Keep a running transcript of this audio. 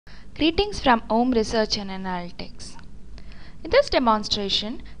Greetings from Aaum Research and Analytics. In this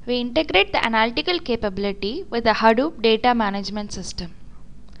demonstration, we integrate the analytical capability with the Hadoop data management system.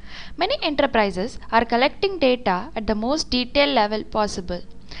 Many enterprises are collecting data at the most detailed level possible,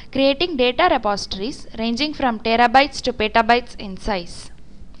 creating data repositories ranging from terabytes to petabytes in size.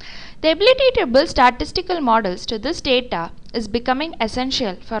 The ability to build statistical models to this data is becoming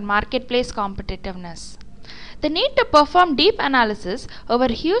essential for marketplace competitiveness. The need to perform deep analysis over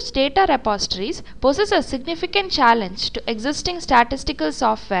huge data repositories poses a significant challenge to existing statistical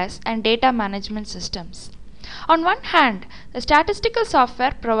softwares and data management systems. On one hand, the statistical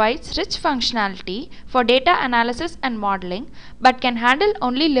software provides rich functionality for data analysis and modeling, but can handle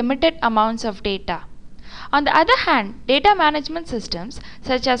only limited amounts of data. On the other hand, data management systems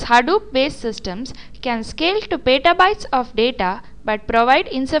such as Hadoop-based systems can scale to petabytes of data but provide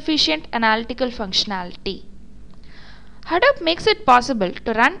insufficient analytical functionality. Hadoop makes it possible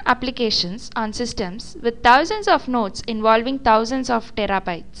to run applications on systems with thousands of nodes involving thousands of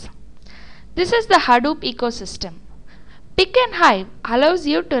terabytes. This is the Hadoop ecosystem. Pick and Hive allows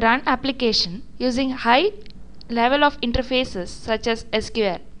you to run applications using high level of interfaces such as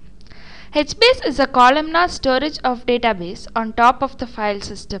SQL. HBase is a columnar storage of database on top of the file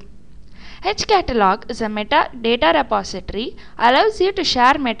system. HCatalogue is a metadata repository, allows you to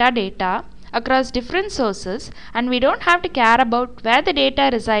share metadata across different sources, and we don't have to care about where the data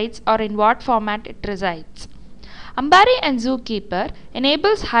resides or in what format it resides. Ambari and Zookeeper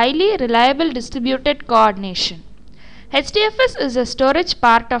enables highly reliable distributed coordination. HDFS is a storage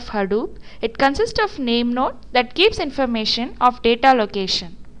part of Hadoop. It consists of name node that keeps information of data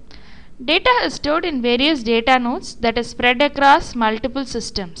location. Data is stored in various data nodes that is spread across multiple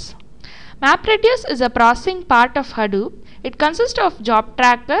systems. MapReduce is a processing part of Hadoop. It consists of job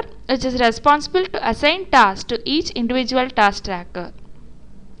tracker, which is responsible to assign tasks to each individual task tracker.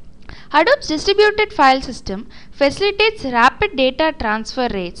 Hadoop's distributed file system facilitates rapid data transfer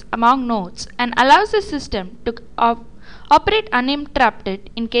rates among nodes and allows the system to operate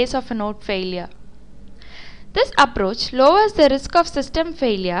uninterrupted in case of a node failure. This approach lowers the risk of system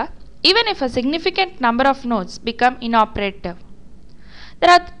failure even if a significant number of nodes become inoperative.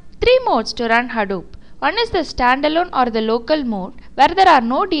 There are three modes to run Hadoop. One is the standalone or the local mode, where there are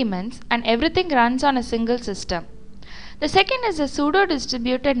no daemons and everything runs on a single system. The second is the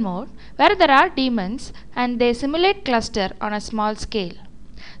pseudo-distributed mode, where there are daemons and they simulate cluster on a small scale.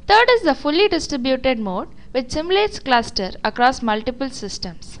 Third is the fully distributed mode, which simulates cluster across multiple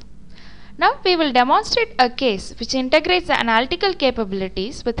systems. Now we will demonstrate a case which integrates the analytical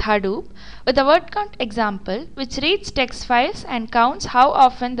capabilities with Hadoop with a word count example which reads text files and counts how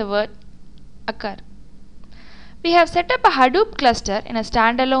often the word occur. We have set up a Hadoop cluster in a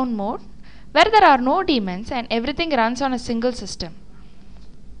standalone mode where there are no daemons and everything runs on a single system.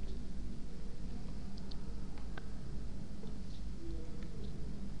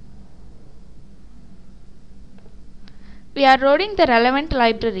 We are loading the relevant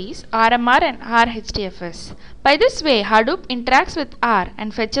libraries RMR and RHDFS. By this way, Hadoop interacts with R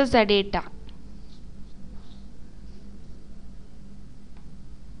and fetches the data.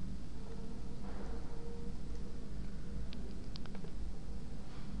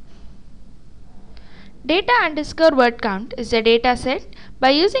 Data underscore word count is a data set.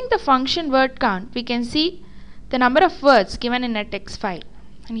 By using the function word count, we can see the number of words given in a text file.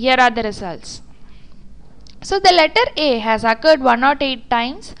 And here are the results. So the letter A has occurred 108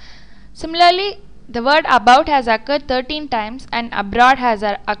 times. Similarly, the word about has occurred 13 times and abroad has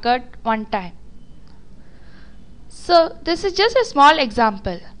occurred 1 time. So this is just a small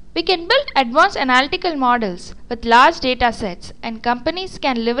example. We can build advanced analytical models with large data sets, and companies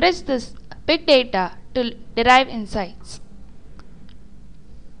can leverage this big data to derive insights.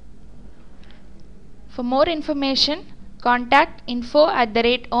 For more information, contact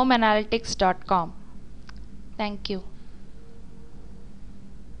info@aumanalytics.com. Thank you.